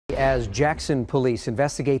As Jackson police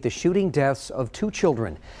investigate the shooting deaths of 2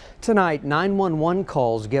 children. Tonight, 911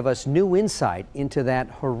 calls give us new insight into that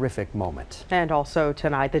horrific moment. And also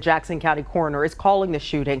tonight, the Jackson County coroner is calling the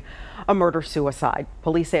shooting a murder-suicide.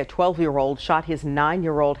 Police say a 12-year-old shot his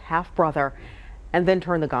 9-year-old half-brother and then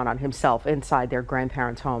turned the gun on himself inside their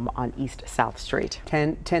grandparents' home on East South Street.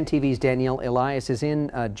 10 TV's Danielle Elias is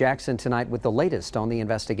in Jackson tonight with the latest on the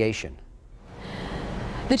investigation.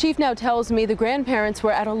 The chief now tells me the grandparents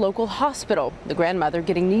were at a local hospital, the grandmother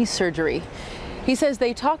getting knee surgery. He says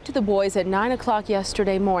they talked to the boys at 9 o'clock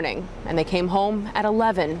yesterday morning, and they came home at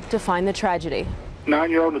 11 to find the tragedy.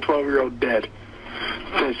 9-year-old and a 12-year-old dead.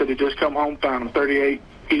 They said they just come home, found them 38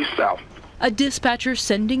 East South. A dispatcher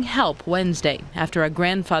sending help Wednesday after a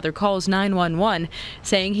grandfather calls 911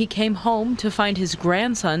 saying he came home to find his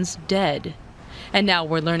grandsons dead. And now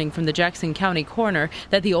we're learning from the Jackson County coroner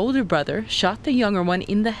that the older brother shot the younger one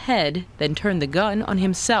in the head, then turned the gun on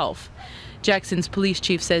himself. Jackson's police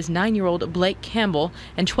chief says 9-year-old Blake Campbell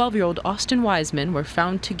and 12-year-old Austin Wiseman were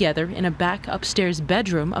found together in a back upstairs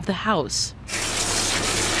bedroom of the house.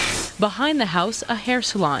 Behind the house, a hair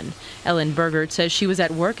salon. Ellen Bergert says she was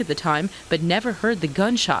at work at the time but never heard the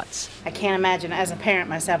gunshots. I can't imagine, as a parent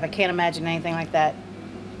myself, I can't imagine anything like that.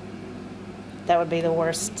 That would be the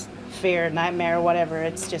worst fear, nightmare, whatever.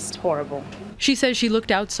 It's just horrible. She says she looked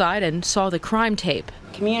outside and saw the crime tape.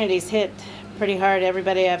 Community's hit pretty hard.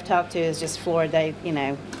 Everybody I've talked to is just floored.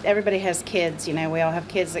 Everybody has kids, we all have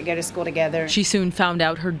kids that go to school together. She soon found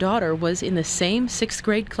out her daughter was in the same 6th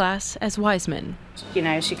grade class as Wiseman.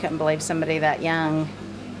 She couldn't believe somebody that young,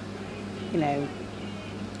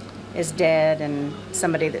 is dead, and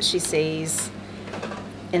somebody that she sees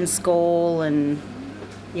in school, and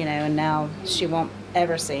now she won't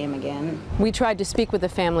ever see him again. We tried to speak with the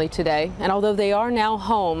family today, and although they are now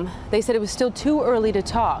home, they said it was still too early to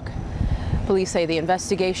talk. Police say the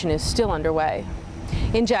investigation is still underway.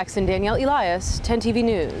 In Jackson, Danielle Elias, 10 TV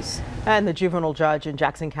News. And the juvenile judge in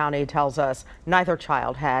Jackson County tells us neither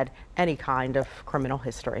child had any kind of criminal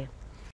history.